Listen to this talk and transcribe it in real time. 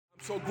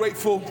So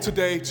grateful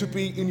today to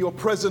be in your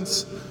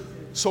presence.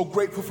 So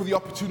grateful for the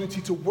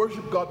opportunity to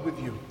worship God with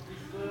you.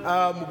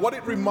 What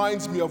it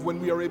reminds me of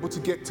when we are able to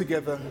get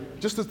together,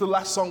 just as the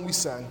last song we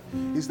sang,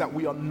 is that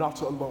we are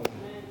not alone.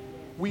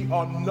 We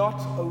are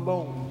not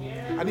alone.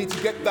 I need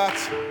to get that.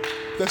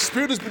 The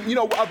Spirit has been,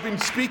 I've been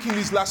speaking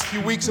these last few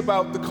weeks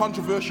about the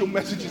controversial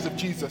messages of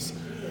Jesus.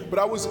 But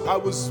I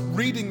was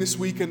reading this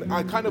week and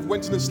I kind of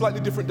went in a slightly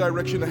different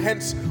direction,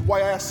 hence why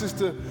I asked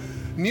Sister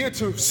Nia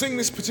to sing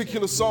this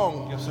particular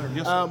song. Yes, sir.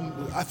 Yes, sir.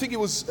 I think it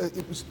was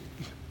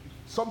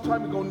some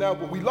time ago now,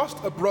 but we lost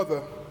a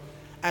brother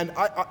and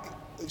I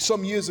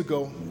some years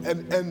ago,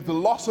 and the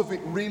loss of it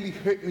really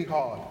hit me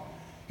hard.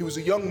 He was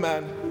a young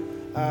man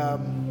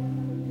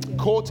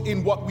caught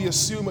in what we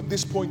assume at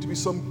this point to be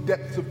some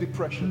depths of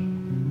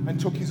depression and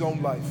took his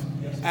own life.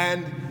 Yes.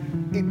 And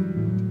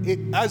it,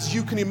 as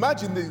you can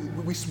imagine,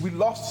 we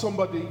lost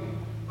somebody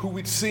who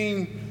we'd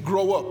seen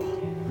grow up.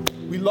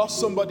 We lost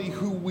somebody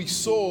who we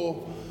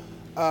saw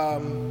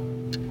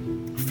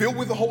filled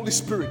with the Holy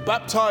Spirit,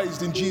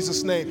 baptized in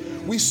Jesus'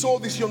 name. We saw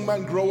this young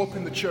man grow up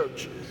in the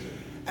church.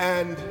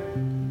 And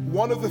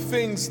one of the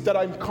things that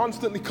I'm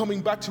constantly coming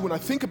back to when I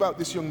think about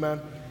this young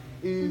man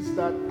is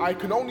that I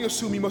can only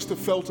assume he must have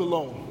felt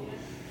alone.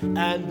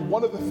 And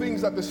one of the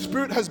things that the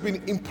Spirit has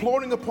been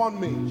imploring upon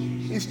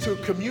me is to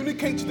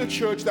communicate to the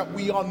church that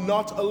we are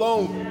not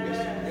alone.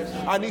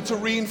 I need to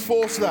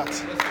reinforce that.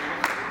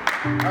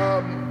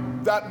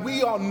 That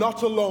we are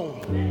not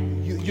alone.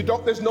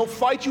 There's no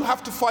fight you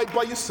have to fight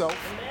by yourself.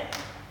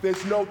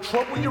 There's no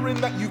trouble you're in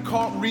that you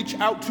can't reach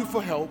out to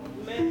for help.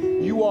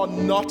 You are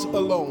not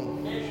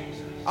alone.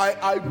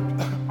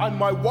 On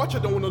my watch, I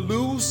don't want to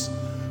lose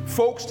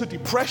folks to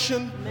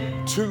depression,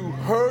 to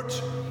hurt,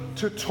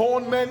 to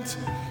torment,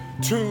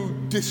 to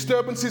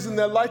disturbances in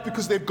their life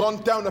because they've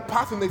gone down a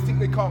path and they think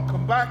they can't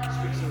come back.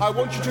 I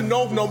want you to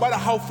know, no matter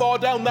how far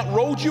down that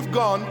road you've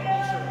gone,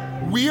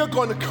 we are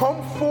going to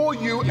come for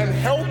you and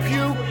help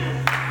you.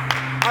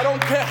 I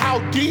don't care how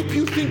deep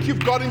you think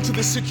you've got into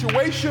the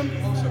situation.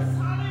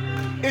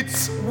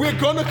 We're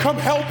going to come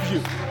help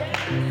you.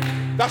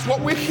 That's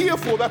what we're here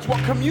for. That's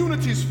what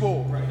community's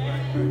for.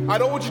 I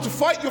don't want you to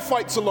fight your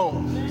fights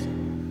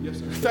alone. Yes,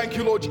 sir. Thank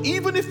you, Lord.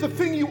 Even if the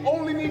thing you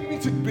only need me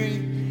to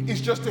be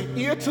is just an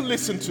ear to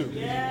listen to.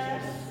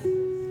 Yes.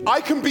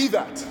 I can be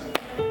that.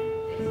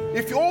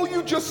 If all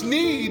you just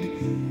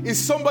need is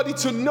somebody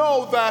to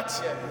know that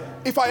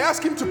if I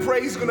ask him to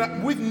pray, he's going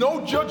to, with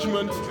no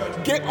judgment,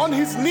 get on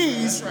his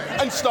knees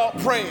and start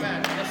praying.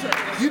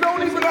 You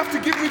don't even have to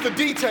give me the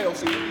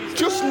details.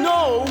 Just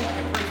know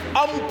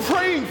I'm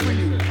praying for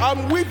you.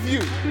 I'm with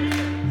you.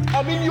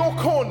 I'm in your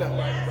corner.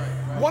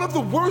 One of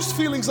the worst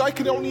feelings I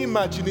can only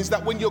imagine is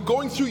that when you're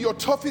going through your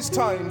toughest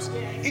times,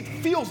 it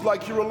feels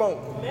like you're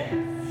alone.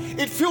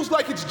 It feels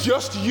like it's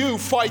just you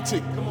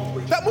fighting.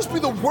 That must be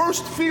the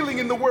worst feeling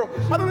in the world.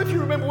 I don't know if you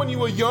remember when you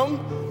were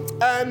young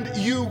and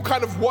you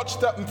kind of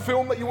watched that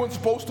film that you weren't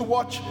supposed to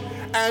watch,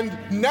 and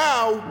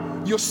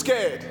now you're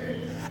scared.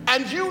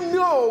 And you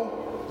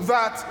know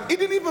that it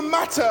didn't even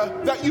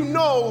matter that you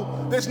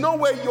know there's no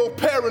way your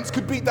parents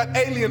could beat that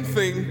alien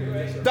thing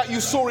that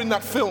you saw in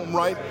that film,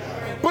 right?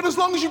 But as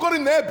long as you got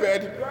in their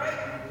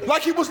bed,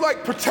 like it was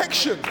like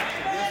protection.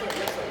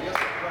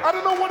 I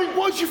don't know what it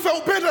was, you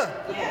felt better.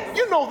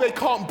 You know they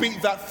can't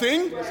beat that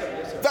thing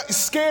that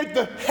scared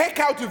the heck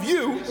out of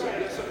you.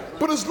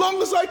 But as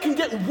long as I can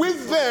get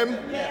with them,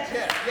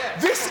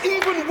 this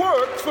even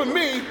worked for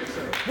me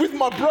with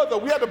my brother.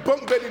 We had a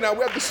bunk bed in our,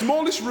 we had the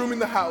smallest room in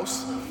the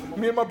house.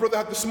 Me and my brother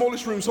had the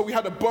smallest room, so we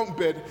had a bunk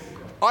bed.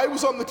 I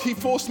was on he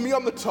forced me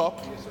on the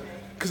top,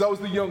 because I was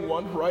the young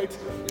one, right?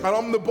 And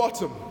I'm on the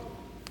bottom.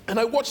 And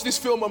I watched this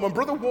film, and my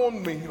brother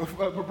warned me,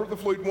 my brother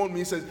Floyd warned me,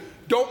 he says,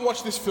 don't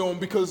watch this film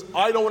because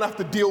I don't want to have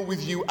to deal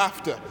with you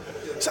after.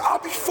 So I'll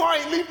be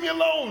fine, leave me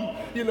alone.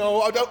 I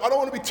don't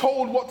want to be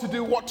told what to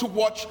do, what to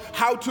watch,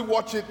 how to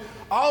watch it.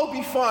 I'll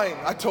be fine,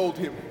 I told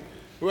him.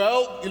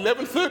 Well,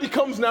 11:30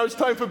 comes now, it's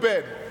time for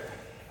bed.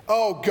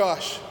 Oh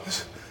gosh.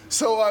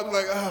 So I'm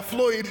like,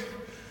 Floyd,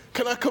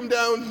 can I come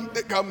down?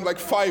 I'm like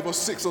 5 or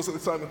 6 at the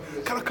time.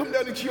 Can I come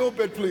down into your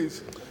bed,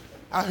 please?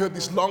 I heard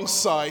this long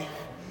sigh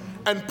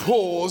and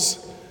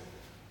pause.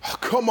 Oh,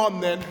 come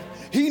on then.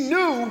 He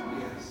knew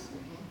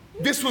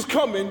this was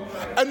coming,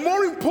 and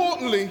more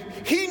importantly,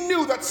 he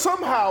knew that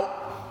somehow,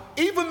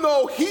 even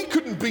though he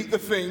couldn't beat the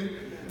thing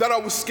that I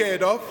was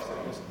scared of,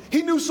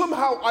 he knew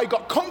somehow I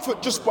got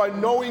comfort just by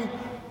knowing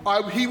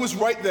he was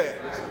right there.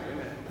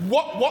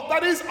 What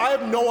that is, I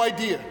have no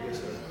idea.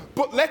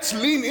 But let's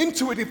lean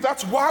into it if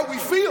that's how we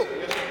feel.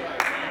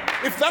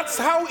 If that's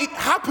how it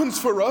happens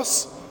for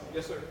us.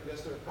 Yes, sir.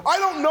 Yes, sir. I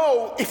don't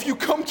know if you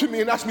come to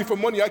me and ask me for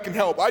money, I can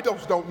help. I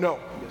just don't know.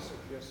 Yes, sir.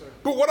 Yes, sir.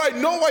 But what I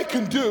know I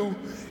can do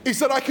is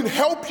that I can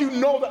help you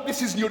know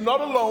that you're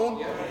not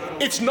alone.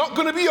 It's not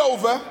going to be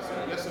over.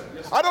 Yes, sir.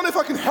 Yes, sir. I don't know if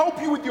I can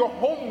help you with your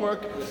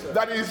homework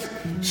that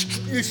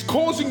is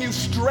causing you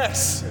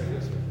stress.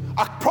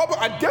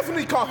 I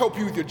definitely can't help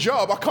you with your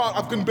job.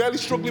 I've been barely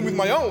struggling with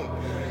my own,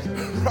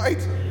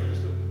 right?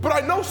 But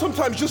I know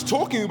sometimes just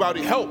talking about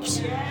it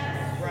helps.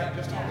 Right,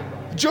 just talking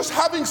about it. Just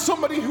having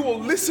somebody who will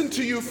listen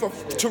to you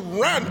to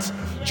rant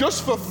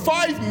just for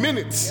 5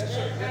 minutes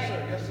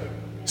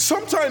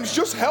sometimes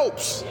just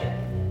helps.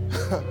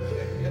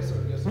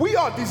 We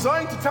are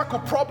designed to tackle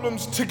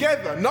problems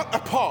together, not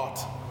apart.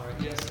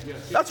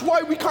 That's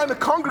why we kind of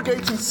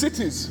congregate in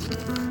cities,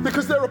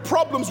 because there are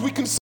problems we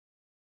can see.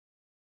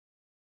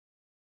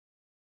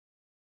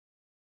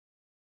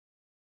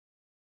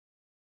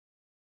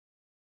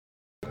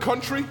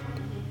 Country,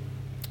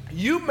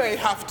 you may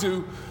have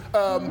to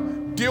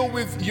deal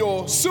with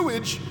your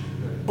sewage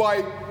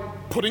by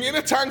putting it in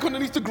a tank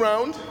underneath the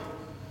ground,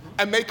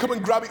 and they come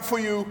and grab it for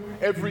you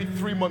every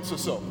 3 months or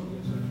so.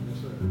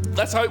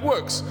 That's how it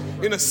works.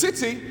 In a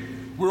city,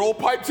 we're all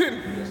piped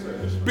in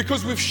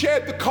because we've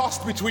shared the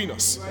cost between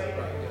us.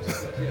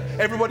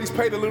 Everybody's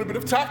paid a little bit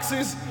of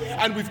taxes,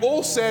 and we've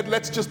all said,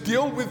 let's just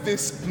deal with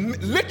this,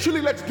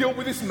 literally let's deal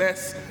with this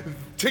mess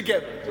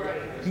together.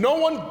 No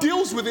one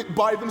deals with it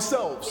by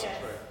themselves.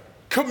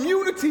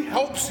 Community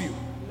helps you.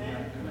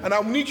 And I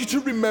need you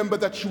to remember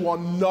that you are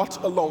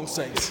not alone,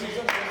 saints.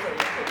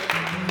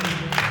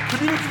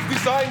 Community is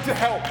designed to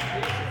help.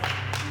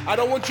 I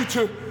don't want you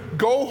to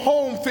go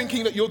home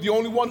thinking that you're the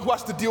only one who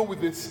has to deal with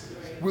this.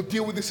 We'll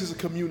deal with this as a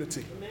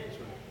community.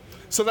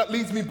 So that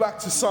leads me back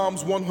to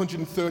Psalms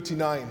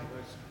 139.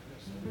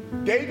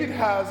 David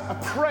has a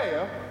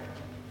prayer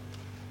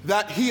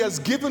that he has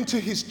given to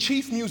his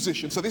chief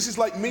musician. So this is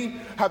like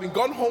me having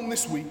gone home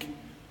this week,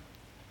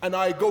 and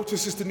I go to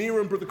Sister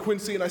Nera and Brother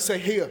Quincy and I say,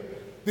 here,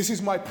 this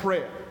is my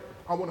prayer.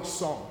 I want a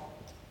song.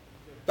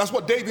 That's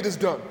what David has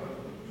done.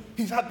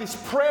 He's had this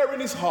prayer in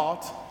his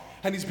heart,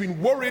 and he's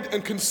been worried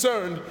and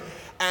concerned,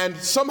 and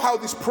somehow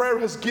this prayer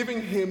has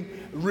given him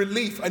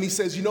relief, and he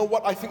says, you know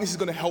what, I think this is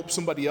going to help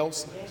somebody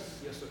else.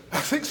 I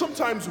think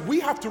sometimes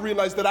we have to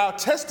realize that our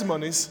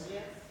testimonies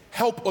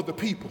help other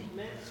people.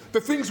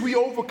 The things we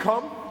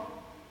overcome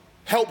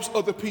helps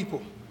other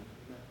people.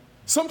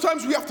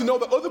 Sometimes we have to know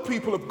that other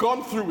people have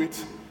gone through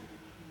it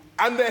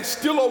and they're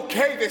still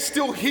okay, they're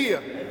still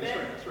here.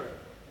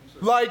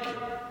 Like,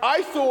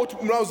 I thought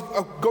when I was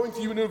going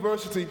to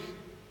university,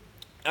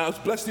 I was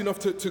blessed enough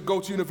to go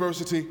to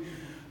university,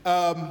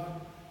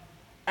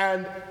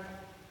 and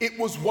it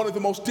was one of the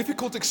most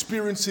difficult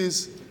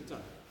experiences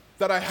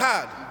that I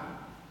had.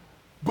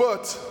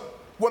 But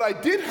what I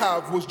did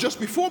have was, just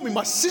before me,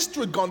 my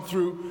sister had gone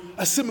through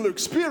a similar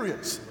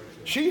experience.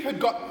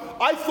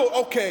 I thought,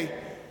 okay,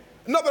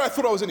 not that I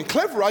thought I was any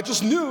cleverer, I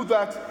just knew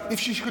that if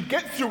she could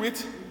get through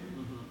it,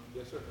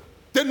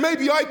 then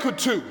maybe I could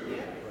too.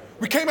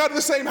 We came out of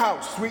the same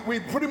house. We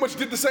pretty much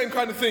did the same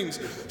kind of things.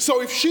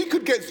 So if she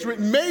could get through it,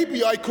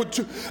 maybe I could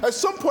too. At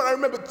some point, I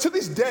remember, to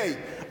this day,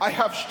 I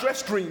have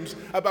stress dreams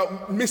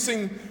about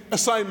missing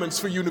assignments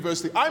for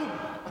university. I'm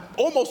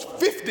almost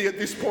 50 at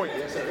this point,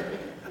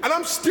 and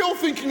I'm still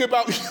thinking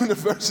about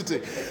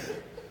university.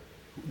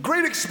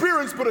 Great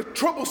experience, but a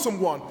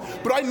troublesome one.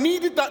 But I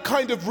needed that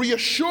kind of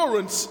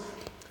reassurance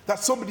that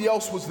somebody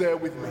else was there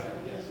with me.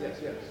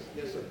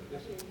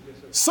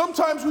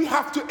 Sometimes we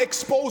have to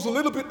expose a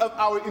little bit of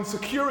our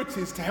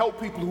insecurities to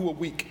help people who are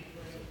weak.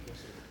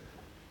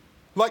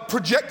 Like,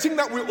 projecting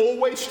that we're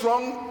always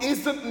strong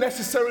isn't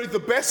necessarily the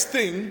best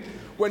thing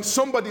when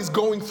somebody's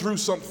going through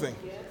something.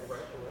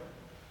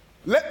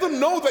 Let them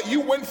know that you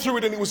went through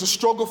it and it was a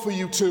struggle for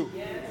you too.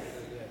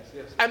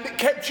 And it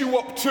kept you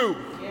up too.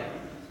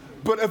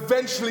 But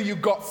eventually you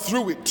got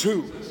through it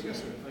too.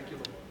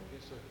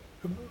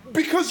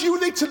 Because you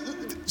need to,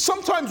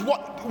 sometimes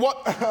what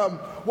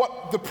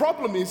the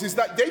problem is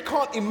that they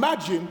can't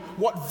imagine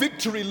what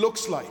victory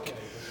looks like.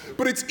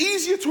 But it's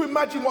easier to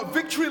imagine what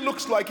victory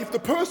looks like if the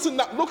person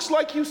that looks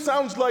like you,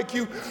 sounds like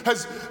you,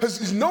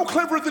 is no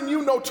cleverer than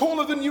you, no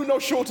taller than you, no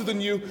shorter than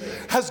you,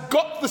 has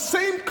got the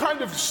same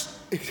kind of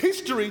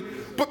history,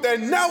 but they're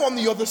now on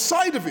the other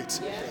side of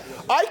it.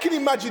 I can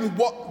imagine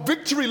what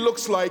victory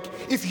looks like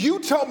if you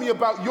tell me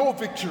about your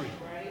victory.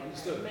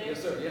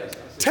 Yes, sir. Yes.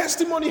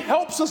 Testimony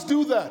helps us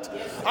do that.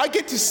 I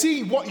get to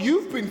see what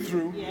you've been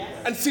through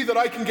and see that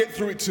I can get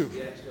through it too.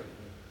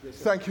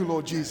 Thank you,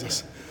 Lord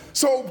Jesus.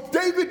 So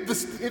David,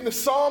 in the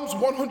Psalms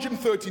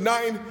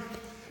 139,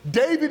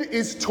 David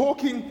has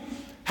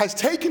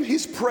taken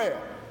his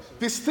prayer,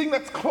 this thing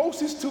that's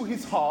closest to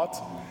his heart,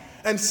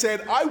 and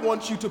said, I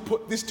want you to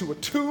put this to a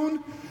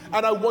tune,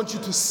 and I want you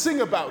to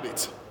sing about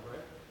it.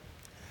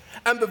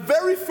 And the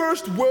very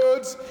first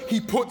words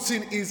he puts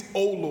in is,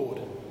 "O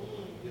Lord."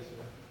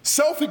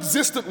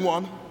 Self-existent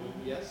one,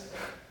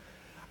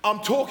 I'm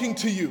talking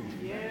to you.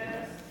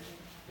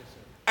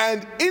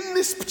 And in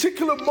this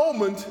particular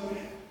moment,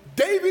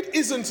 David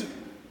isn't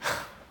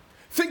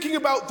thinking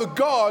about the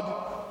God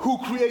who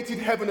created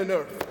heaven and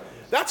earth.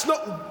 That's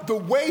not the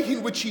way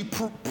in which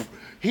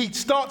he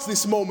starts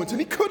this moment, and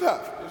he could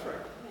have.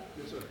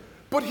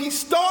 But he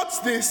starts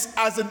this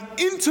as an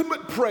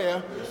intimate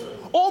prayer,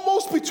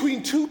 almost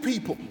between two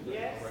people.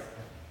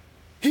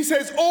 He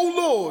says, "O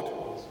Lord,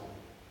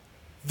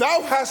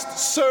 thou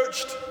hast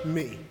searched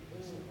me."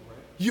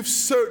 You've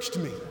searched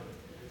me.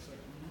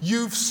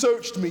 You've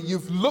searched me.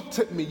 You've looked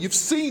at me. You've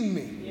seen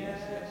me.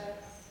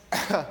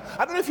 I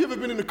don't know if you've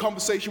ever been in a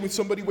conversation with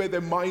somebody where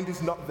their mind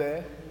is not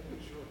there.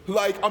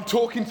 Like, I'm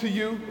talking to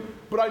you,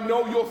 but I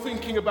know you're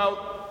thinking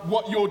about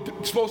what you're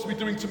supposed to be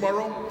doing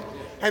tomorrow.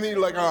 And you're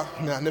like,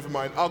 nah, never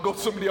mind. I'll go to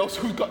somebody else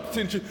who's got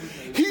attention.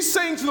 He's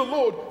saying to the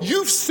Lord,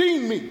 you've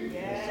seen me.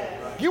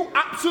 You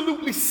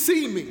absolutely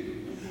see me.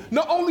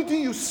 Not only do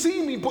you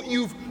see me, but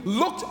you've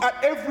looked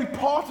at every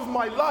part of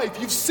my life.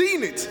 You've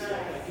seen it.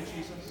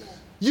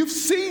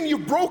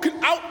 You've broken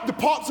out the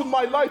parts of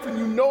my life, and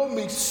you know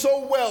me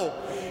so well.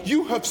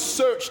 You have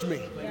searched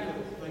me.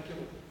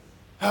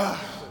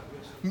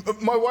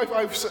 My wife,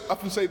 I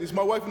often say this,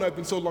 my wife and I have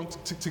been so long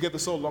together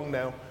so long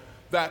now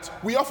that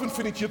we often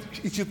finish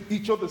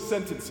each other's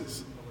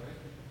sentences.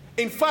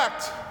 In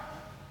fact,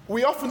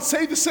 we often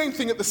say the same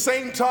thing at the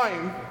same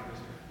time,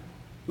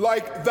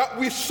 like that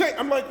we say.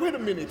 I'm like, wait a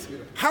minute,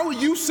 how are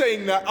you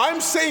saying that?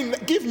 I'm saying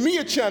that, give me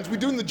a chance. We're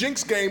doing the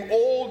Jinx game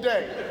all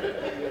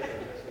day.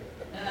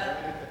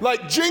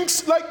 Like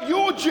Jinx, like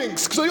your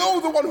Jinx, because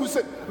you're the one who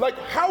said, like,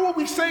 how are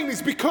we saying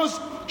this? Because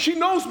she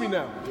knows me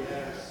now.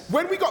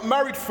 When we got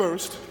married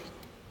first,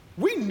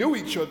 we knew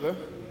each other,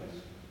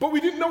 but we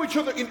didn't know each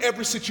other in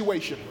every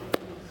situation.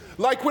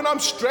 Like when I'm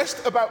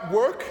stressed about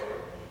work,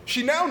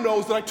 she now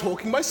knows that I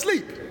talk in my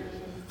sleep.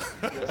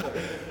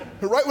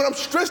 Right? When I'm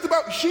stressed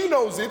about, she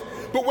knows it,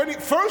 but when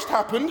it first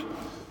happened,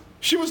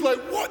 she was like,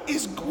 what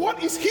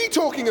is he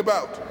talking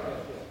about?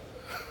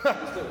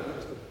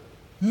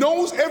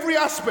 Knows every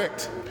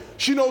aspect.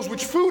 She knows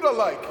which food I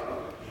like.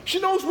 She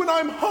knows when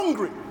I'm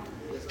hungry.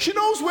 She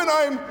knows when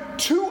I'm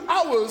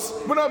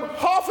when I'm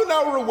half an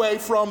hour away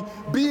from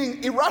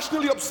being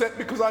irrationally upset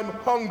because I'm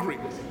hungry.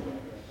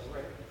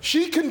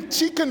 She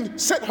can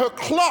set her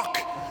clock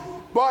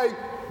by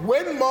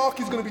when Mark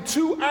is going to be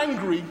too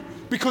angry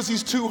because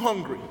he's too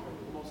hungry.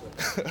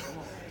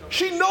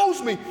 She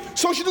knows me.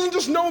 So she doesn't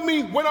just know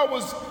me when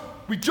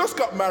we just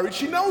got married.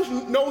 She knows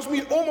me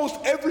in almost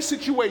every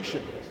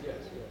situation.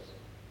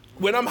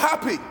 When I'm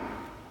happy,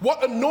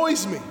 what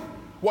annoys me,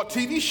 what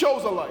TV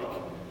shows I like.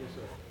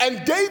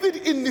 And David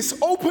in this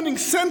opening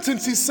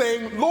sentence is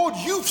saying, Lord,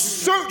 you've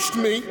searched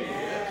me.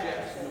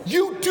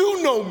 You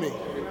do know me.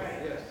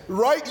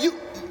 Right?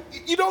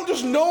 You don't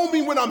just know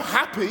me when I'm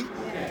happy.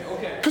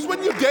 Because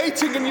when you're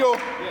dating and you're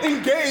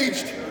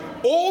engaged,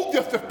 all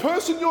the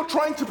person you're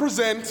trying to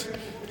present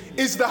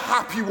is the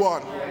happy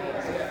one.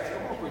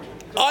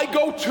 I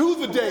go to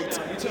the date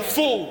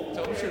full.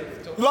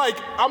 Like,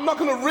 I'm not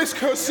going to risk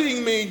her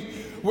seeing me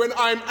when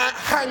I'm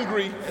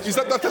hangry. Is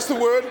that's the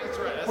word?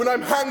 When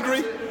I'm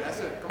hangry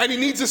and he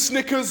needs a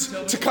Snickers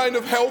to kind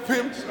of help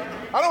him.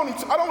 I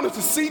don't want her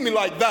to see me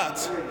like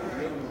that.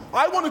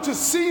 I want her to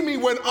see me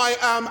when I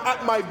am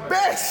at my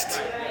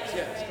best.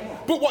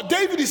 But what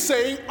David is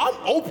saying, I'm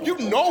open. You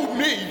know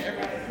me.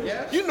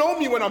 You know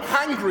me when I'm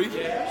hangry.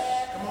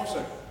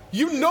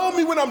 You know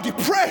me when I'm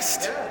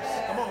depressed.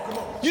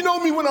 You know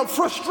me when I'm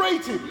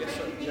frustrated.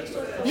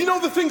 You know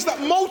the things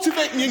that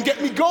motivate me and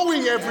get me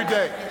going every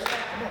day.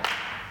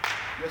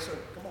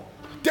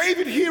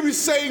 David here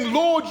is saying,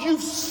 Lord,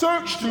 you've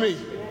searched me.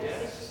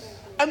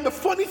 And the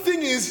funny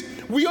thing is,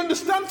 we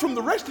understand from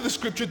the rest of the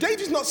scripture,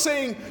 David's not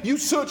saying, you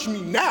search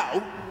me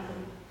now,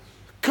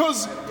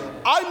 because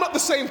I'm not the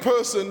same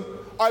person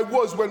I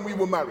was when we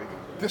were married.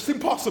 That's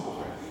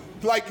impossible.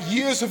 Like,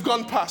 years have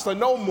gone past. I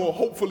know more,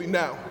 hopefully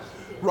now.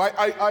 Right?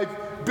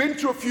 I've been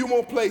to a few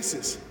more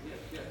places.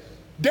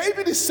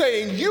 David is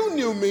saying, you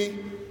knew me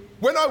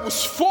when I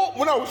was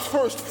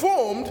first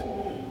formed,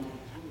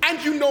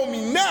 and you know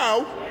me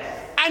now,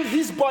 and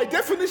he's by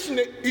definition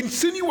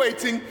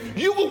insinuating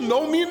you will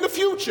know me in the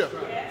future.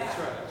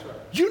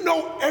 You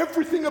know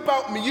everything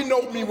about me. You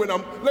know me when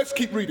let's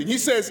keep reading. He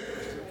says,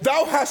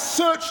 thou hast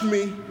searched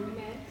me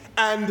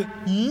and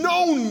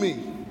known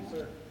me.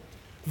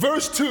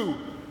 Verse 2,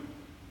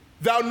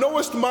 thou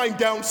knowest my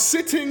down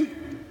sitting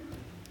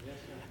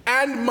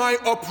and my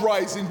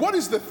uprising. What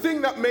is the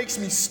thing that makes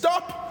me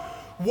stop?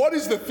 What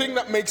is the thing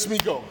that makes me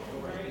go?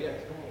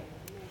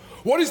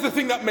 What is the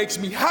thing that makes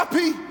me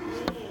happy,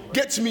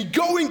 gets me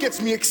going,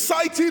 gets me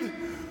excited?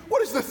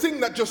 What is the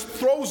thing that just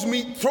throws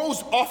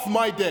off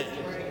my day?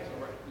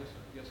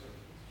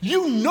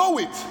 You know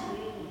it.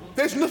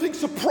 There's nothing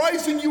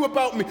surprising you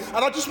about me.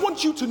 And I just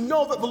want you to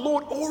know that the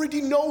Lord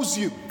already knows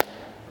you.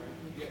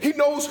 He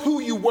knows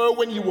who you were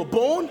when you were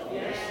born.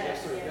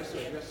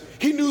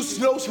 He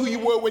knows who you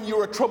were when you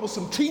were a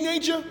troublesome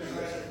teenager.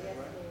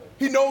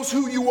 He knows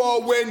who you are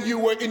when you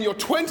were in your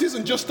 20s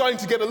and just starting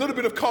to get a little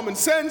bit of common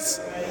sense.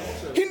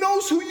 He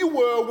knows who you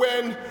were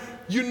when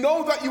you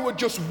know that you were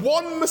just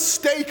one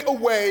mistake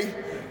away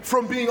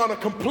from being on a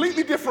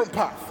completely different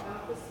path.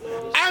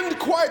 And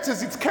quiet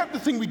as it's kept, the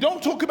thing we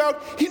don't talk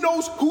about, he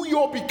knows who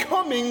you're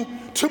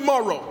becoming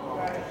tomorrow.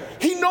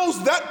 He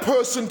knows that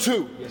person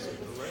too.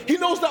 He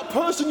knows that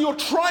person you're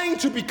trying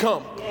to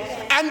become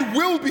and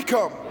will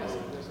become.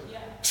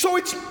 So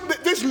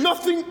there's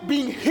nothing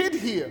being hid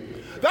here.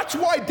 That's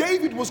why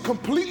David was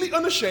completely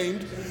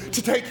unashamed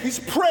to take his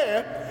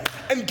prayer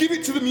and give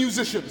it to the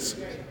musicians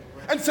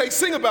and say,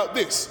 sing about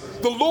this.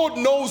 The Lord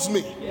knows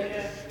me,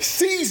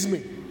 sees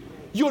me.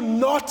 You're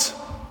not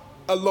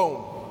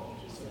alone.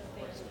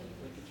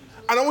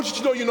 And I want you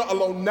to know you're not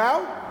alone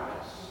now.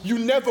 You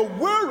never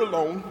were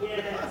alone,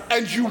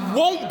 and you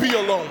won't be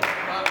alone.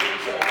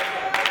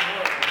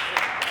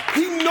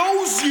 He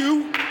knows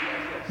you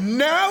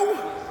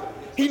now,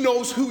 he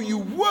knows who you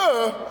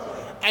were,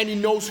 and he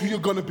knows who you're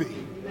going to be.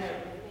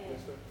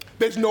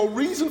 There's no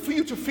reason for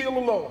you to feel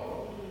alone.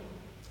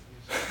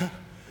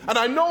 And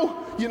I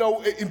know,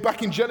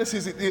 back in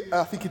Genesis,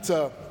 I think it's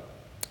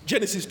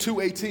Genesis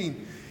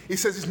 2:18, it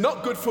says it's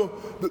not good for,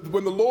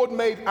 when the Lord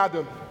made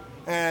Adam,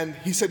 and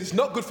he said it's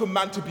not good for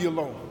man to be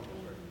alone.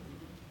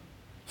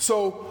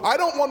 So I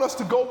don't want us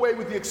to go away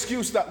with the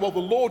excuse that, well, the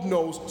Lord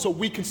knows, so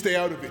we can stay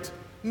out of it.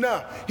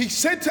 No, he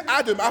said to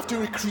Adam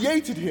after he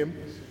created him,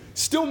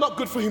 still not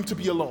good for him to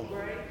be alone.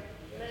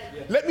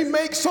 Let me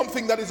make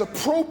something that is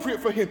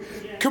appropriate for him.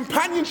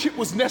 Companionship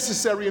was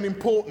necessary and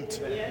important.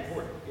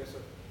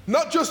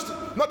 Not just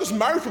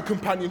marital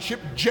companionship,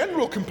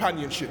 general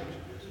companionship.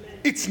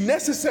 It's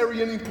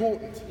necessary and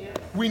important.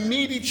 We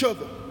need each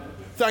other.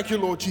 Thank you,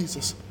 Lord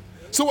Jesus.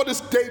 So what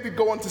does David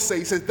go on to say?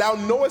 He says, thou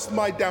knowest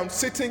my down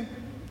sitting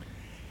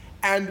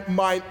and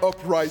mine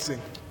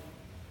uprising,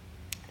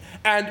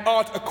 and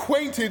art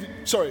acquainted,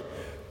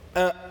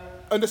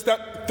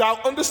 thou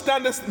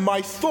understandest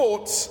my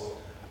thoughts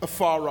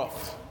afar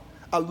off.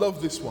 I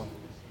love this one,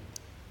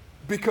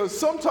 because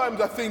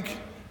sometimes I think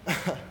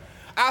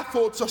our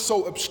thoughts are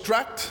so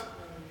abstract,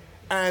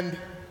 and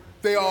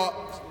they are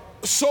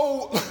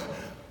so,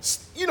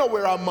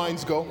 where our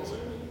minds go.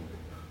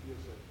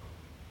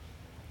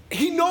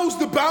 He knows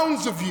the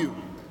bounds of you,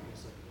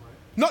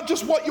 not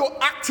just what you're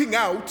acting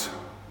out,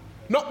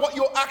 not what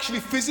you're actually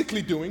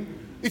physically doing.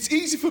 It's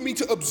easy for me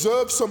to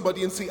observe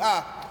somebody and see,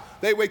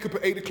 they wake up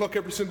at 8 o'clock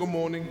every single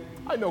morning.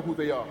 I know who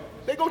they are.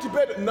 They go to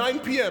bed at 9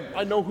 p.m.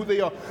 I know who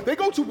they are. They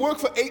go to work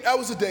for 8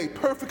 hours a day,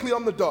 perfectly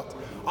on the dot.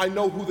 I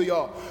know who they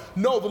are.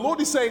 No, the Lord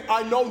is saying,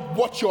 I know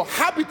what your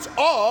habits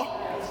are,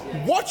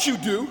 what you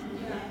do,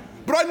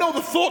 but I know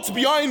the thoughts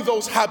behind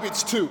those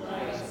habits too.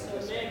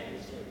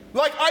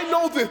 Like, I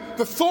know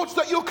the thoughts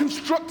that you're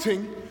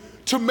constructing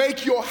to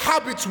make your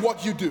habits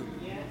what you do.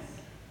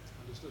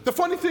 The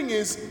funny thing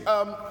is,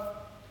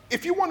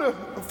 if you want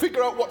to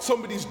figure out what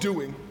somebody's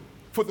doing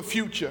for the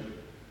future,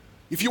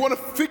 if you want to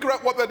figure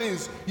out what that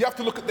is, you have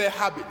to look at their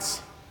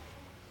habits.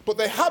 But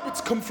their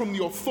habits come from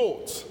your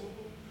thoughts,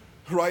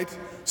 right?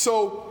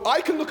 So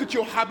I can look at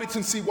your habits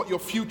and see what your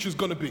future's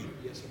going to be.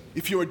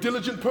 If you're a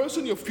diligent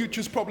person, your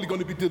future's probably going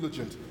to be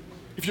diligent.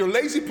 If you're a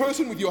lazy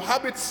person with your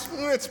habits,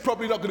 it's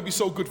probably not going to be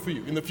so good for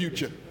you in the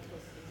future.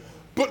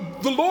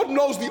 But the Lord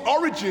knows the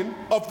origin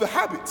of the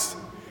habits.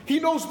 He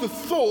knows the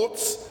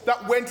thoughts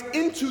that went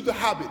into the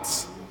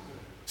habits.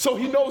 So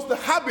he knows the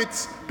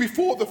habits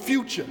before the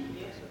future.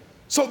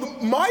 So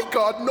my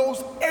God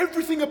knows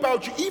everything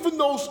about you, even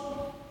those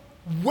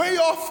way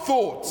off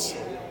thoughts.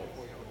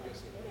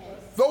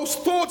 Those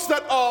thoughts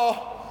that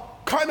are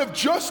kind of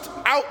just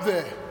out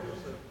there.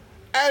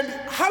 And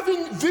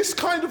having this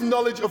kind of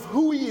knowledge of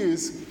who he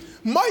is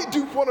might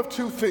do one of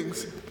two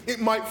things. It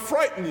might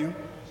frighten you,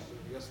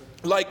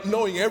 like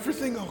knowing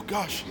everything, oh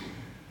gosh.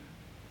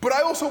 But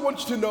I also want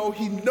you to know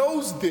he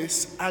knows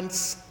this and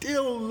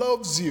still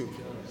loves you.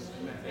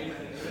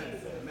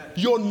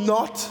 You're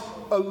not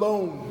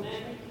alone.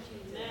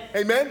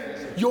 Amen?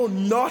 You're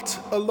not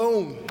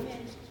alone.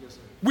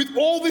 With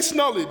all this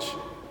knowledge,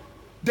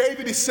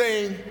 David is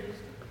saying,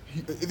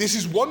 this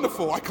is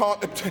wonderful.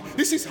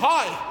 This is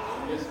high.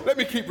 Let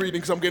me keep reading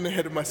because I'm getting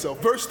ahead of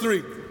myself. Verse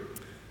 3.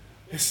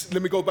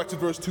 Let me go back to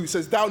verse 2. He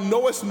says, thou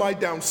knowest my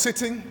down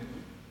sitting,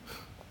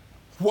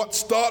 what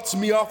starts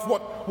me off,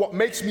 what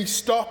makes me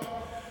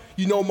stop.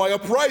 You know my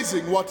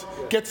uprising, what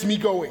gets me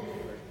going.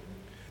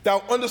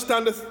 Thou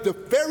understandest the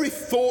very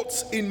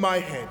thoughts in my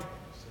head.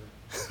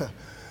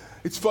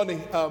 It's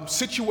funny,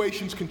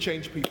 situations can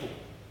change people.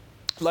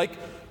 Like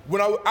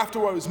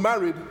after I was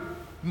married,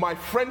 my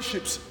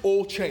friendships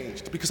all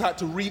changed because I had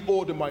to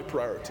reorder my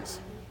priorities.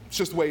 It's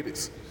just the way it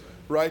is,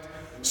 right?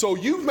 So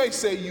you may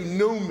say you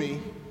knew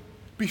me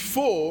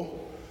before,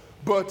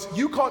 but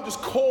you can't just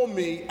call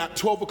me at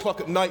 12 o'clock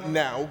at night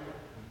now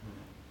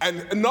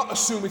and not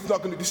assume it's not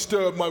going to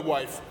disturb my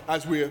wife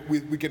as we're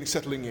getting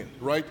settling in,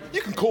 right?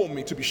 You can call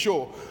me to be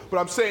sure, but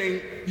I'm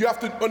saying you have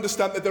to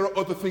understand that there are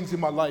other things in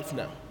my life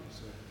now.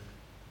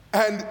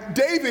 And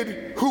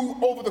David, who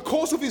over the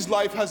course of his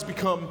life has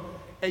become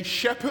a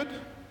shepherd,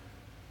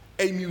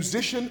 a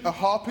musician, a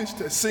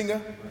harpist, a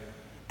singer,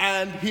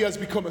 and he has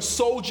become a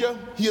soldier,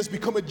 he has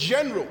become a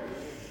general,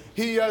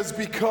 he has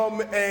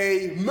become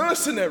a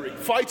mercenary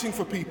fighting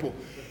for people.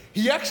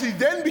 He actually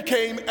then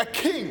became a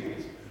king,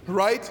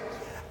 right?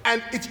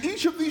 And at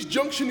each of these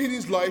junctions in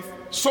his life,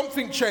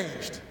 something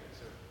changed.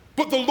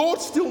 But the Lord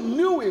still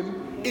knew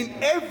him in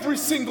every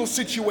single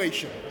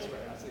situation.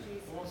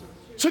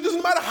 So it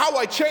doesn't matter how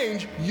I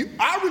change,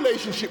 our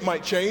relationship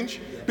might change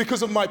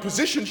because of my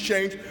positions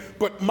change,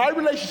 but my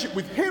relationship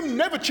with him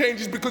never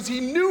changes because he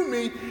knew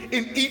me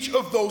in each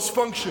of those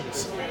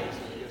functions.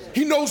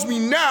 He knows me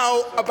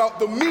now about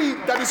the me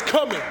that is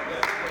coming.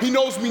 He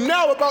knows me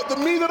now about the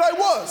me that I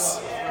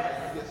was.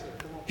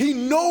 He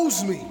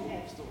knows me.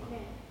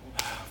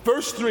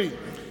 Verse 3,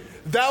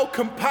 thou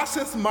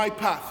compassest my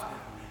path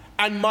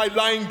and my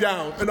lying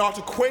down, and art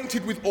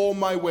acquainted with all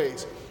my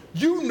ways.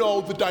 You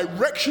know the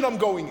direction I'm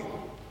going in.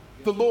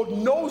 The Lord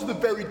knows the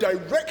very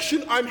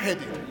direction I'm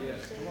headed.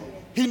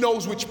 He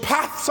knows which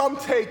paths I'm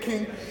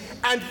taking,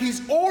 and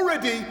he's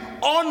already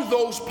on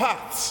those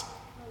paths.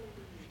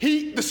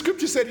 The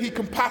scripture said he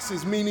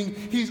compasses, meaning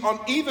he's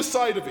on either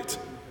side of it.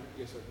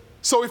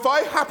 So if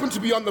I happen to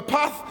be on the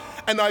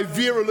path and I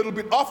veer a little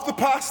bit off the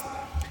path,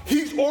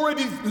 he's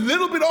already a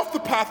little bit off the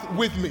path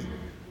with me,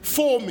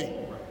 for me.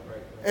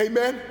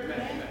 Amen?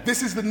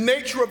 This is the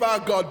nature of our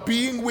God,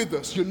 being with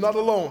us. You're not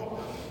alone.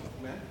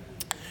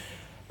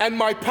 And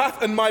my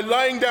path and my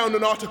lying down,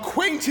 and art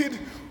acquainted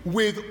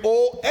with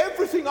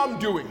everything I'm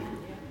doing,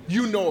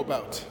 you know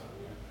about.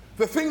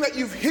 The thing that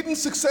you've hidden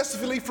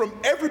successfully from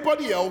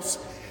everybody else,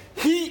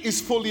 he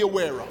is fully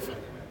aware of.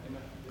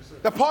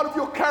 The part of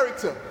your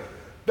character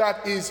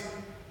that is,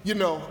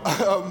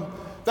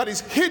 that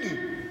is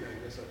hidden,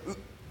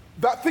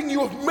 that thing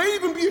you may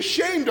even be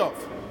ashamed of,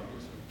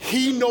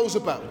 he knows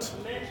about.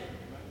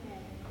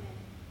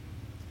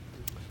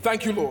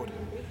 Thank you, Lord.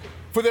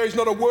 For there is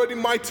not a word in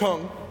my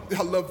tongue.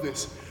 I love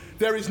this.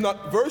 There is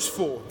not, verse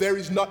 4, there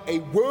is not a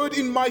word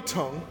in my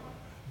tongue,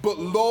 but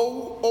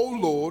lo, O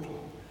Lord,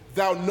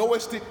 thou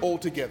knowest it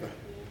altogether.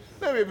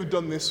 Have you ever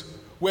done this,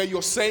 where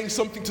you're saying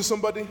something to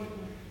somebody,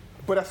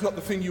 but that's not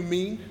the thing you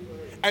mean,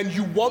 and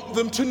you want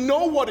them to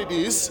know what it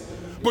is,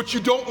 but you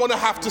don't want to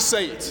have to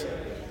say it?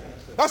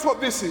 That's what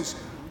this is.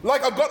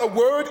 Like, I've got a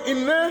word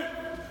in there,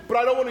 but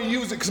I don't want to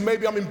use it because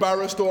maybe I'm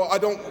embarrassed, or I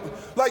don't,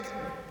 like,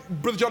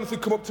 Brother Jonathan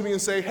come up to me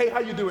and say, hey, how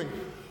you doing?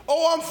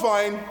 Oh, I'm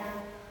fine.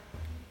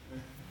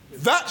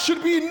 That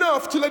should be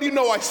enough to let you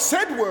know I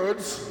said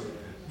words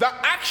that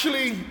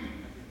actually,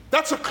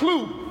 that's a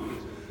clue.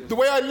 The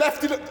way I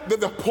left it,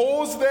 the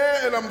pause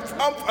there,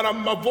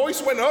 and my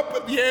voice went up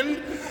at the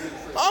end.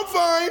 I'm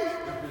fine.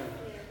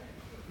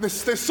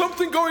 There's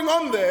something going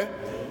on there.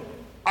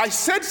 I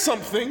said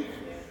something,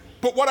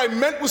 but what I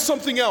meant was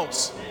something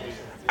else.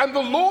 And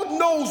the Lord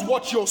knows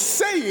what you're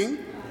saying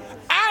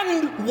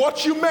and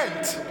what you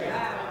meant.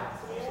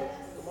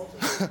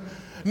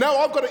 Now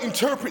I've got to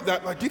interpret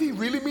that, like, did he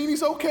really mean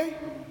he's okay?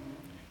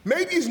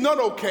 Maybe he's not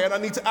okay, and I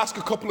need to ask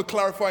a couple of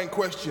clarifying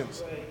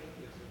questions.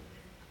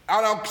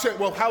 And I'll say,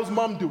 well, how's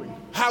mom doing?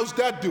 How's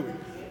dad doing?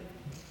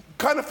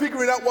 Kind of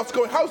figuring out what's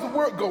going, how's the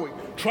work going?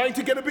 Trying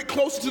to get a bit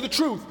closer to the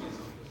truth.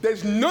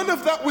 There's none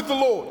of that with the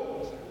Lord.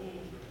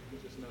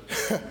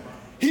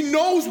 He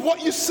knows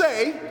what you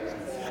say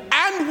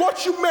and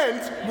what you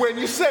meant when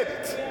you said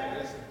it.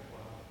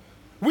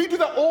 We do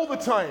that all the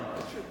time.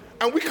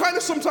 And we kind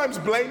of sometimes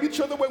blame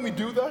each other when we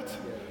do that.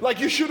 Like,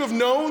 you should have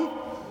known.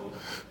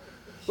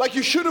 Like,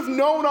 you should have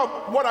known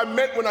what I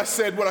meant when I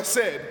said what I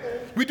said.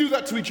 We do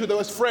that to each other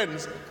as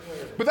friends.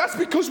 But that's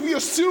because we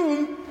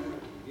assume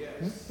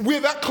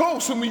we're that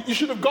close, and you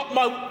should have got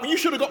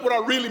what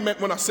I really meant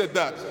when I said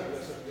that.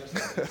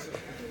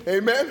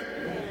 Amen?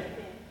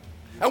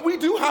 And we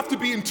do have to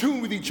be in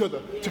tune with each other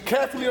to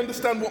carefully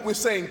understand what we're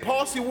saying.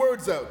 Pass your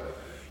words out.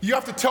 You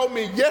have to tell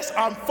me, yes,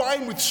 I'm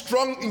fine, with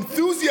strong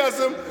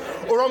enthusiasm,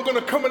 or I'm going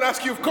to come and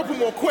ask you a couple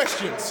more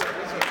questions.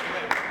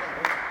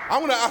 I'm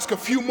going to ask a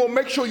few more.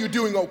 Make sure you're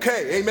doing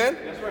okay. Amen?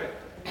 That's right.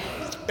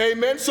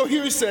 Amen. So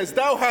here it says,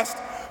 thou hast,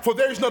 for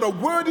there is not a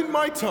word in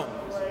my tongue,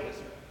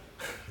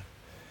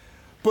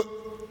 but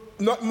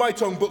not my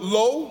tongue, but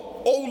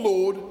lo, O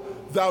Lord,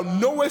 thou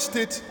knowest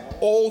it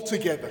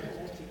altogether.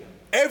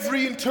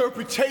 Every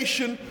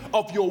interpretation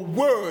of your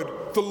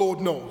word, the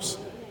Lord knows.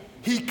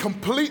 He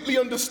completely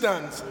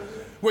understands.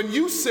 When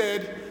you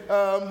said,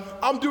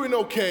 I'm doing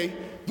okay,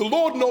 the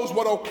Lord knows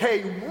what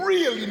okay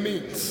really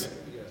means.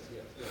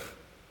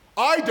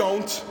 I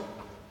don't.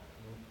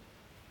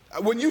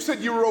 When you said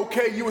you were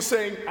okay, you were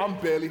saying, I'm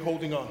barely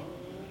holding on.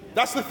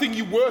 That's the thing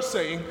you were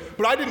saying,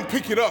 but I didn't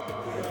pick it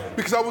up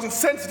because I wasn't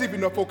sensitive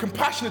enough or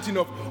compassionate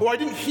enough, or I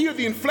didn't hear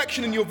the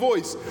inflection in your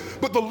voice.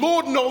 But the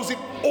Lord knows it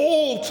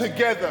all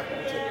together.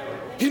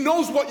 He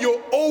knows what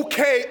your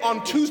okay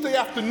on Tuesday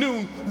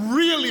afternoon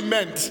really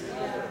meant.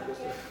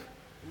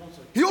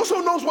 He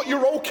also knows what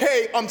your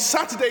okay on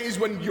Saturdays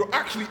when you're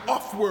actually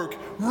off work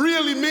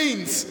really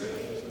means.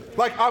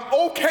 Like, I'm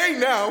okay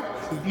now.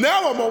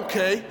 Now I'm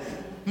okay.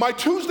 My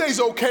Tuesday's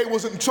okay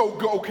wasn't so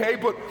okay,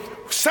 but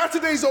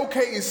Saturday's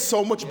okay is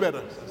so much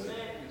better.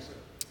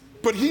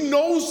 But he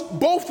knows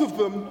both of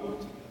them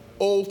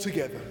all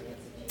together.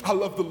 I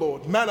love the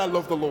Lord. Man, I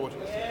love the Lord.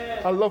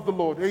 I love the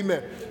Lord.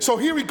 Amen. So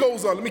here he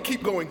goes on. Let me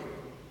keep going.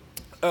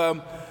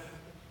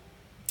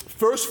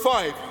 Verse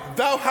 5.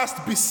 Thou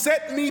hast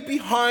beset me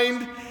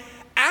behind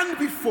and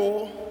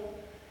before,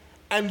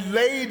 and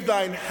laid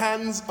thine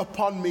hands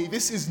upon me.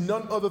 This is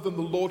none other than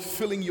the Lord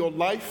filling your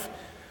life,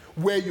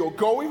 where you're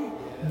going,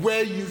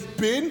 where you've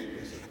been.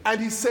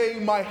 And he's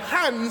saying, my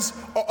hands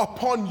are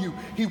upon you.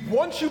 He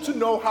wants you to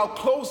know how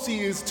close he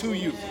is to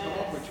you.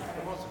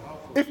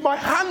 If my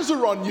hands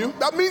are on you,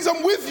 that means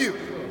I'm with you.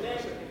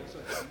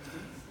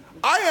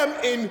 I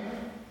am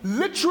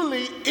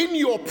literally in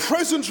your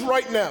presence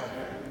right now.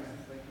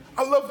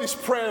 I love this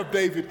prayer of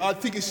David. I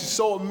think it's just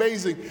so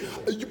amazing.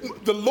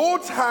 The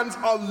Lord's hands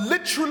are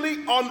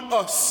literally on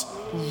us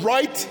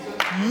right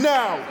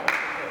now.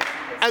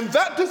 And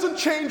that doesn't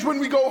change when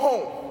we go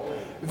home.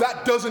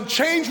 That doesn't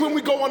change when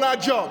we go on our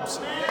jobs.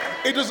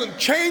 It doesn't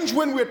change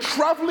when we're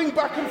traveling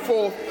back and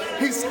forth.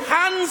 His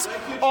hands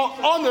are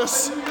on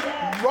us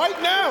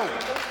right now.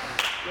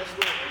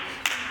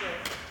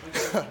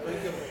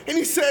 And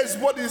he says,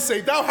 what does it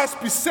say? Thou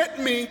hast beset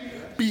me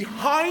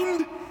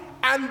behind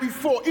and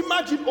before.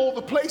 Imagine all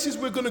the places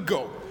we're going to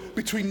go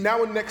between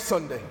now and next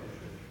Sunday.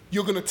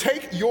 You're going to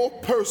take your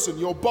person,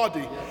 your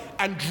body,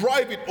 and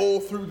drive it all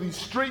through these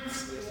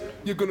streets.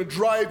 You're going to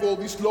drive all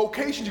these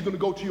locations. You're going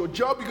to go to your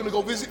job. You're going to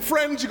go visit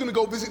friends. You're going to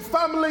go visit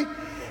family.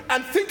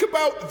 And think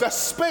about the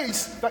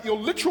space that your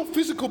literal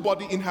physical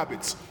body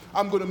inhabits.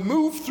 I'm going to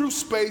move through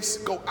space,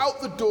 go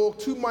out the door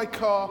to my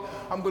car.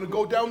 I'm going to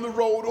go down the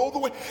road all the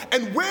way.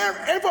 And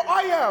wherever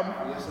I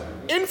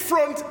am, in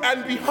front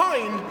and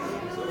behind,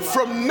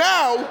 from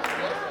now,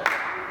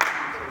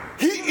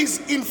 he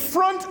is in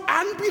front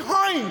and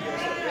behind.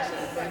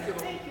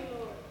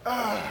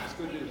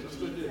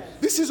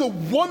 This is a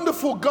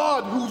wonderful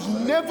God who's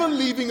never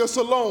leaving us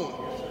alone.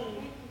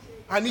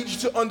 I need you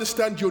to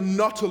understand you're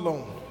not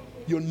alone.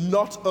 You're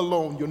not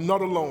alone. You're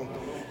not alone.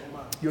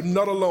 You're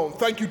not alone.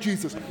 Thank you,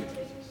 Jesus.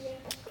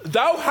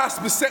 Thou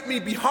hast beset me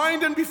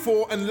behind and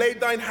before and laid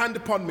thine hand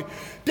upon me.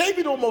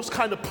 David almost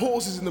kind of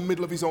pauses in the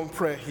middle of his own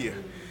prayer here,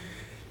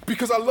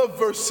 because I love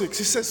verse 6.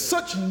 He says,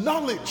 such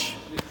knowledge.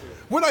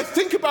 When I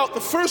think about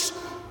the first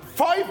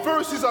 5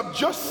 verses I've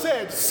just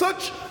said,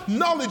 such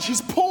knowledge.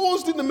 He's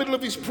paused in the middle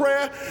of his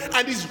prayer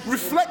and he's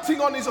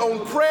reflecting on his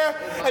own prayer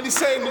and he's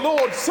saying,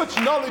 Lord, such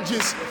knowledge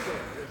is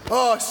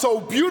so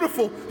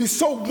beautiful. It's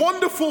so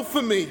wonderful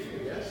for me.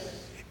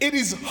 It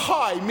is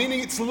high, meaning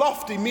it's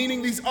lofty,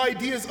 meaning these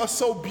ideas are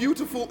so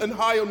beautiful and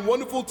high and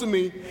wonderful to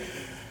me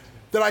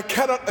that I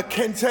cannot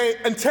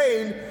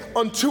attain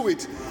unto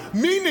it.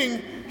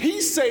 Meaning,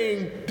 he's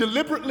saying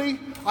deliberately,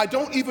 I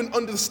don't even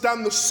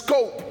understand the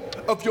scope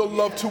of your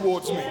love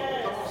towards me.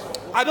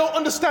 I don't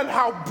understand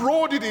how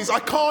broad it is. I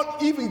can't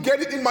even get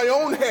it in my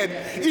own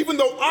head, even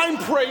though I'm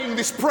praying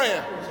this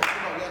prayer.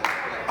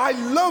 I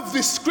love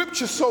this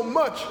scripture so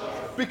much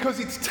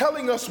because it's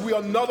telling us we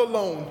are not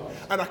alone,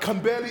 and I can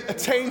barely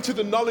attain to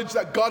the knowledge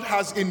that God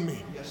has in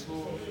me. Yes,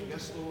 Lord.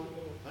 Yes, Lord.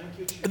 Thank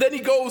you, Jesus. And then he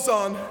goes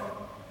on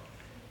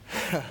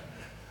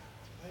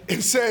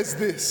and says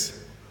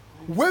this,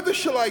 whither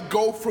shall I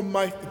go from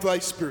thy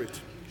spirit?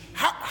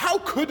 How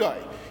could I?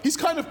 He's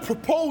kind of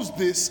proposed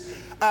this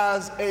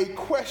as a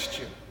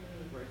question.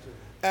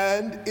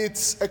 And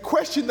it's a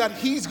question that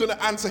he's going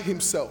to answer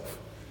himself.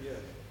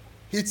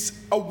 It's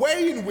a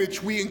way in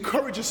which we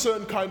encourage a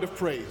certain kind of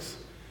praise.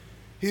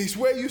 It's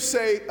where you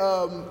say,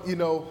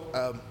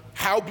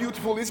 how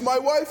beautiful is my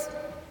wife?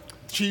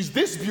 She's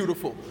this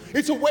beautiful.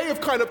 It's a way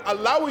of kind of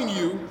allowing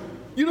you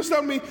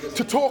understand me,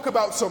 to talk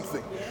about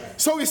something.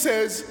 So he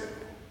says,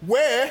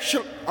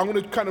 I'm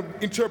going to kind of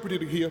interpret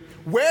it here.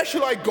 Where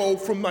shall I go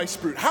from thy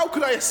spirit? How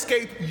could I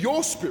escape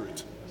your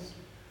spirit?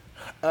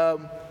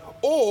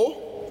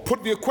 Or,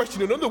 put the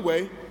question another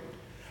way,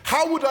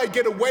 how would I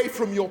get away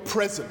from your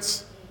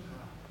presence?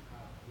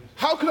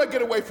 How could I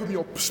get away from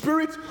your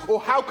spirit,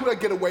 or how could I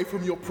get away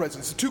from your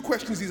presence? The 2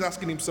 questions he's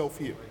asking himself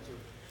here.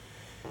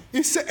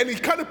 He said, and he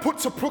kind of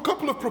puts a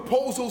couple of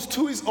proposals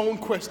to his own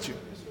question.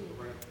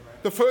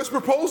 The first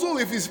proposal,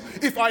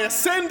 if I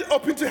ascend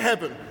up into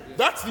heaven,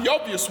 that's the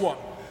obvious one.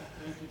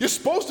 You're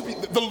supposed to be,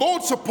 the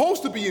Lord's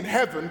supposed to be in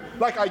heaven,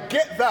 like I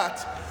get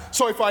that.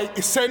 So if I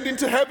ascend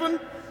into heaven,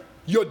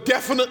 you're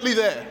definitely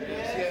there.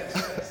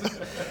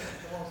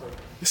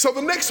 So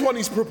the next one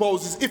he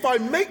proposes, if I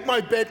make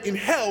my bed in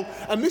hell,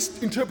 and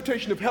this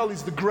interpretation of hell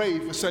is the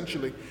grave,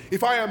 essentially.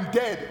 If I am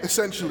dead,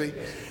 essentially.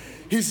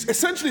 He's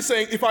essentially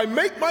saying, if I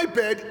make my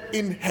bed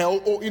in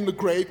hell or in the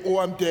grave,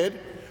 or I'm dead,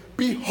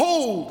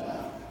 behold,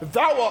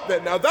 thou art there.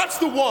 Now that's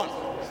the one.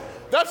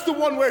 That's the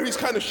one where he's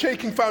kind of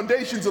shaking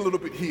foundations a little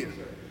bit here.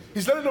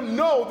 He's letting them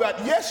know that,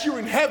 yes, you're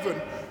in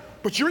heaven,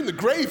 but you're in the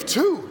grave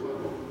too.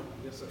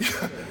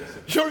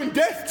 You're in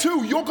death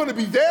too. You're going to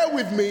be there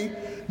with me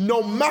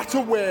no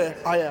matter where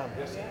I am.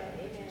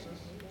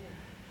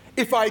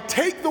 If I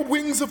take the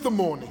wings of the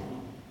morning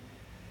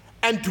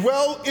and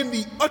dwell in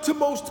the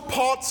uttermost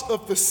parts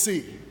of the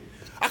sea.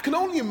 I can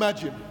only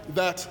imagine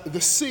that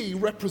the sea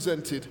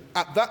represented,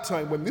 at that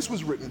time when this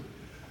was written,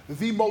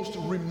 the most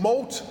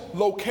remote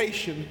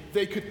location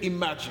they could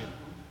imagine.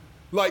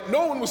 Like,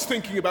 no one was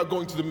thinking about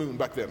going to the moon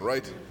back then,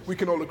 right? We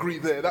can all agree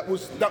there. That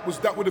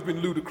would have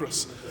been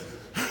ludicrous.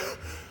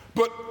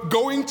 But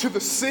going to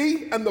the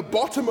sea and the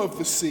bottom of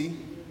the sea,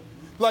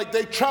 like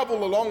they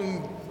travel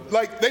along,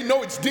 like they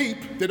know it's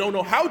deep, they don't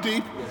know how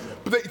deep,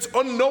 but it's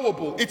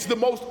unknowable. It's the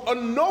most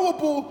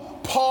unknowable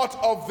part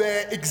of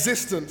their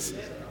existence.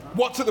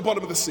 What's at the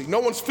bottom of the sea? No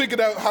one's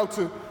figured out how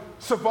to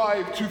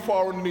survive too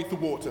far underneath the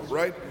water,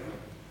 right?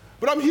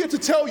 But I'm here to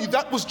tell you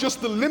that was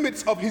just the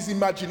limits of his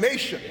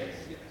imagination.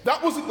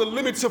 That wasn't the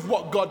limits of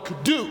what God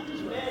could do.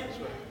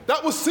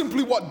 That was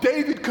simply what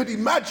David could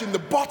imagine, the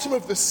bottom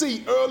of the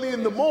sea early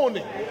in the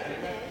morning.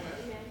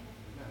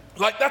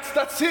 Like,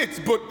 that's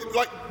it. But,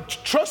 like,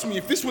 trust me,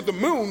 if this were the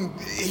moon,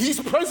 his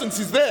presence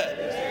is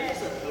there.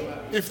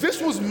 If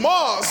this was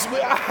Mars,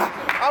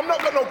 I'm not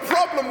got no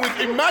problem with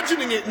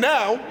imagining it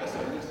now.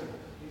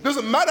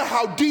 Doesn't matter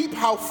how deep,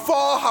 how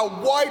far,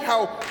 how wide,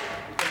 how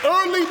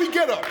early we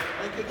get up.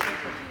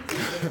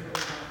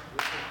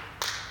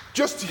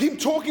 Just him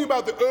talking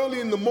about the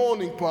early in the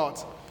morning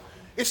part.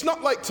 It's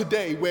not like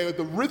today where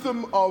the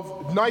rhythm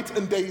of night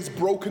and day is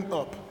broken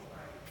up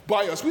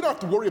by us. We don't have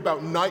to worry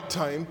about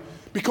nighttime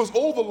because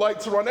all the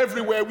lights are on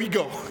everywhere we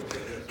go,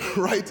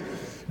 right?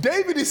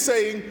 David is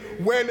saying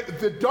when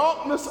the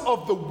darkness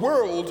of the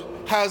world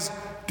has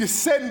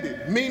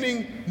descended,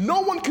 meaning no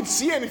one can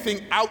see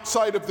anything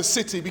outside of the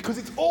city because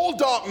it's all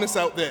darkness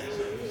out there.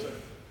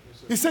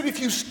 He said if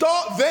you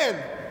start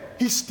then,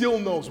 he still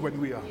knows when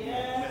we are.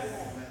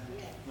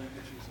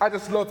 I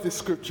just love this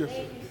scripture.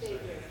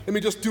 Let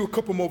me just do a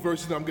couple more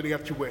verses and I'm going to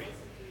get your way.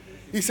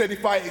 He said,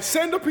 if I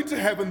ascend up into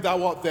heaven,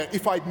 thou art there.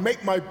 If I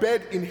make my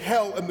bed in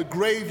hell and the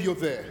grave, you're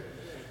there.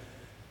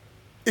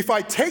 If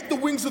I take the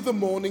wings of the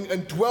morning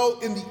and dwell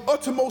in the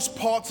uttermost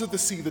parts of the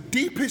sea, the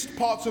deepest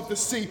parts of the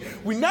sea,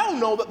 we now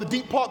know that the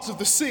deep parts of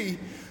the sea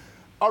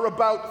are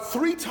about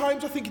 3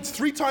 times, I think it's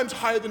 3 times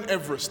higher than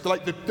Everest,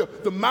 like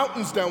the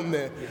mountains down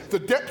there, the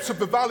depths of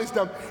the valleys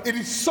down. It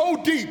is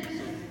so deep.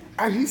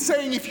 And he's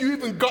saying if you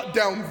even got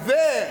down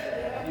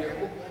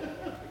there,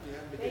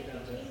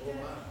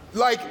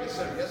 like,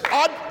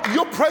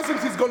 your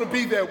presence is going to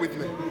be there with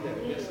me.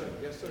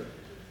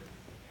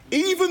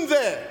 Even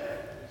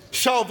there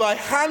shall thy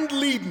hand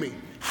lead me.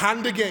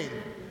 Hand again.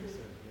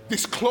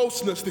 This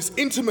closeness, this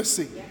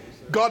intimacy.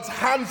 God's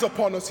hands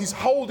upon us. He's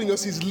holding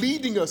us. He's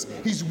leading us.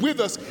 He's with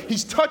us.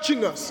 He's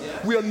touching us.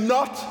 We are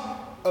not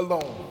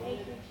alone.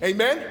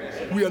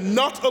 Amen? We are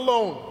not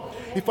alone.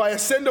 If I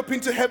ascend up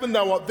into heaven,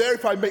 thou art there.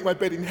 If I make my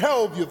bed in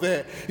hell, you're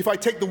there. If I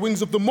take the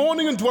wings of the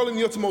morning and dwell in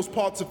the uttermost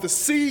parts of the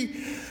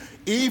sea,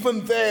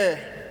 even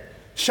there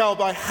shall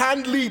thy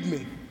hand lead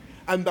me,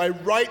 and thy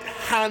right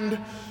hand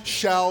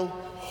shall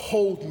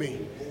hold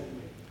me.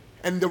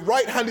 And the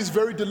right hand is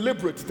very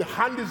deliberate. The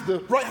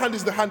right hand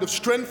is the hand of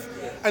strength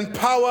and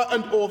power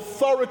and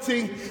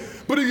authority.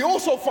 But you're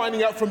also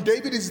finding out from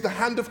David is the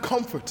hand of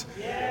comfort.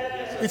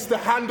 It's the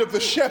hand of the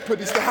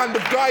shepherd. It's the hand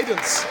of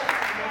guidance.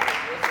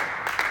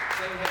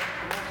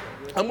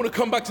 I'm going to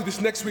come back to this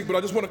next week, but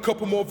I just want a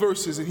couple more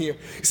verses in here.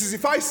 It says,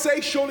 if I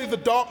say, surely the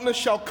darkness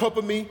shall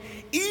cover me,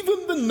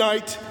 even the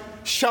night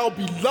shall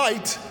be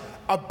light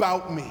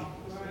about me.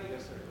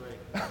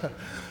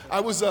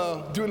 I was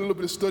doing a little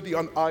bit of study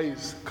on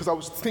eyes, because I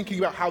was thinking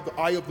about how the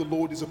eye of the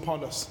Lord is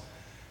upon us.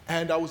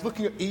 And I was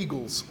looking at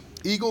eagles.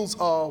 Eagles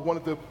are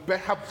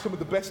have some of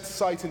the best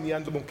sight in the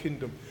animal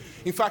kingdom.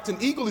 In fact, an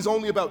eagle is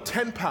only about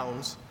 10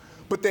 pounds,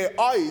 but their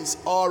eyes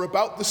are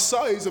about the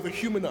size of a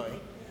human eye.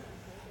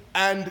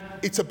 And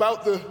it's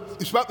about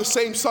the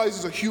same size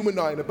as a human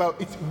eye, and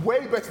it's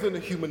way better than a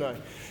human eye.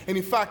 And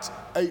in fact,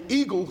 an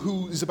eagle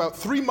who is about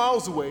 3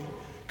 miles away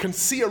can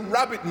see a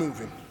rabbit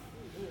moving,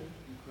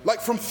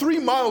 like from 3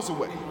 miles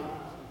away.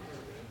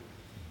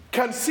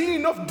 Can see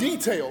enough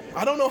detail.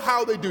 I don't know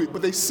how they do it,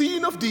 but they see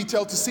enough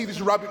detail to see this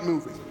rabbit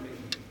moving,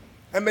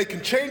 and they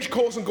can change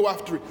course and go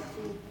after it.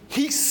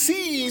 He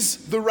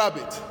sees the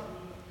rabbit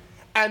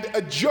and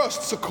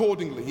adjusts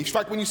accordingly. In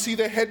fact, when you see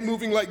their head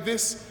moving like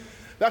this,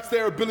 that's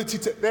their ability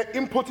they're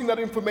inputting that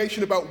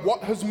information about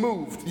what has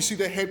moved. You see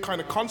their head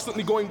kind of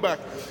constantly going back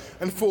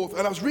and forth.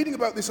 And I was reading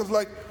about this, I was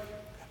like,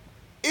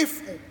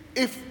 if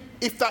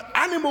that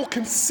animal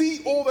can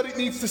see all that it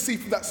needs to see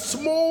from that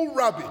small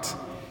rabbit,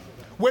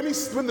 when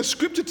the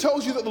scripture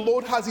tells you that the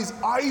Lord has his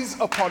eyes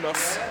upon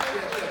us,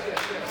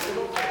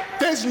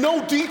 there's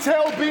no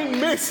detail being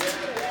missed.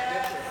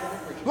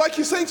 Like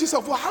you're saying to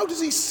yourself, well, how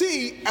does he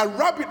see a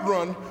rabbit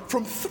run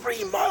from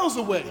 3 miles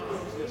away?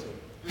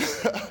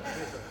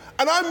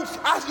 And I'm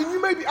asking, you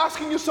may be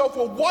asking yourself,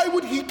 well, why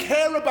would he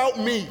care about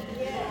me?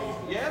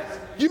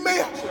 You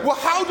may, well,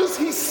 how does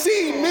he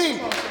see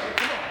me?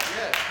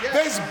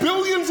 There's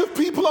billions of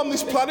people on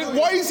this planet.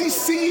 Why is he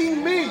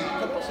seeing me?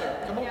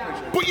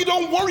 But you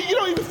don't worry, you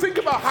don't even think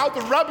about how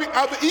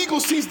the eagle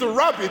sees the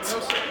rabbit.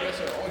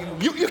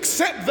 You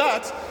accept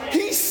that.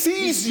 He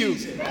sees you.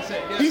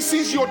 He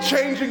sees your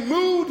changing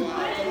mood.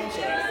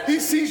 He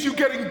sees you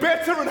getting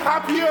better and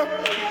happier.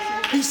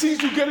 He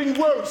sees you getting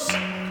worse.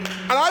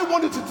 And I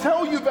wanted to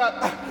tell you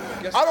that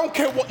I don't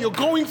care what you're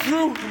going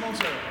through.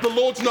 The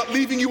Lord's not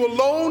leaving you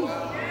alone.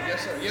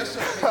 Yes,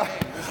 sir.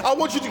 I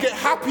want you to get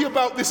happy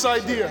about this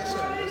idea.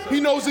 He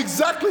knows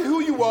exactly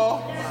who you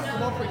are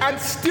and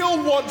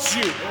still wants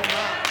you.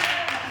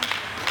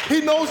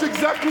 He knows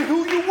exactly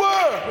who you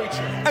were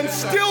and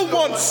still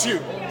wants you.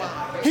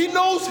 He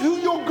knows who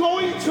you're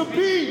going to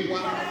be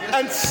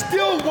and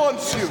still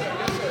wants you.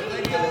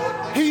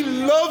 He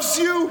loves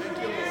you.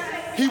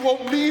 He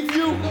won't leave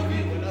you.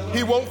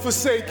 He won't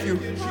forsake you.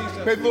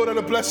 May the Lord add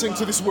a blessing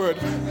to this word.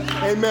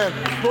 Amen.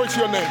 Glory to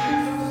your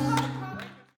name.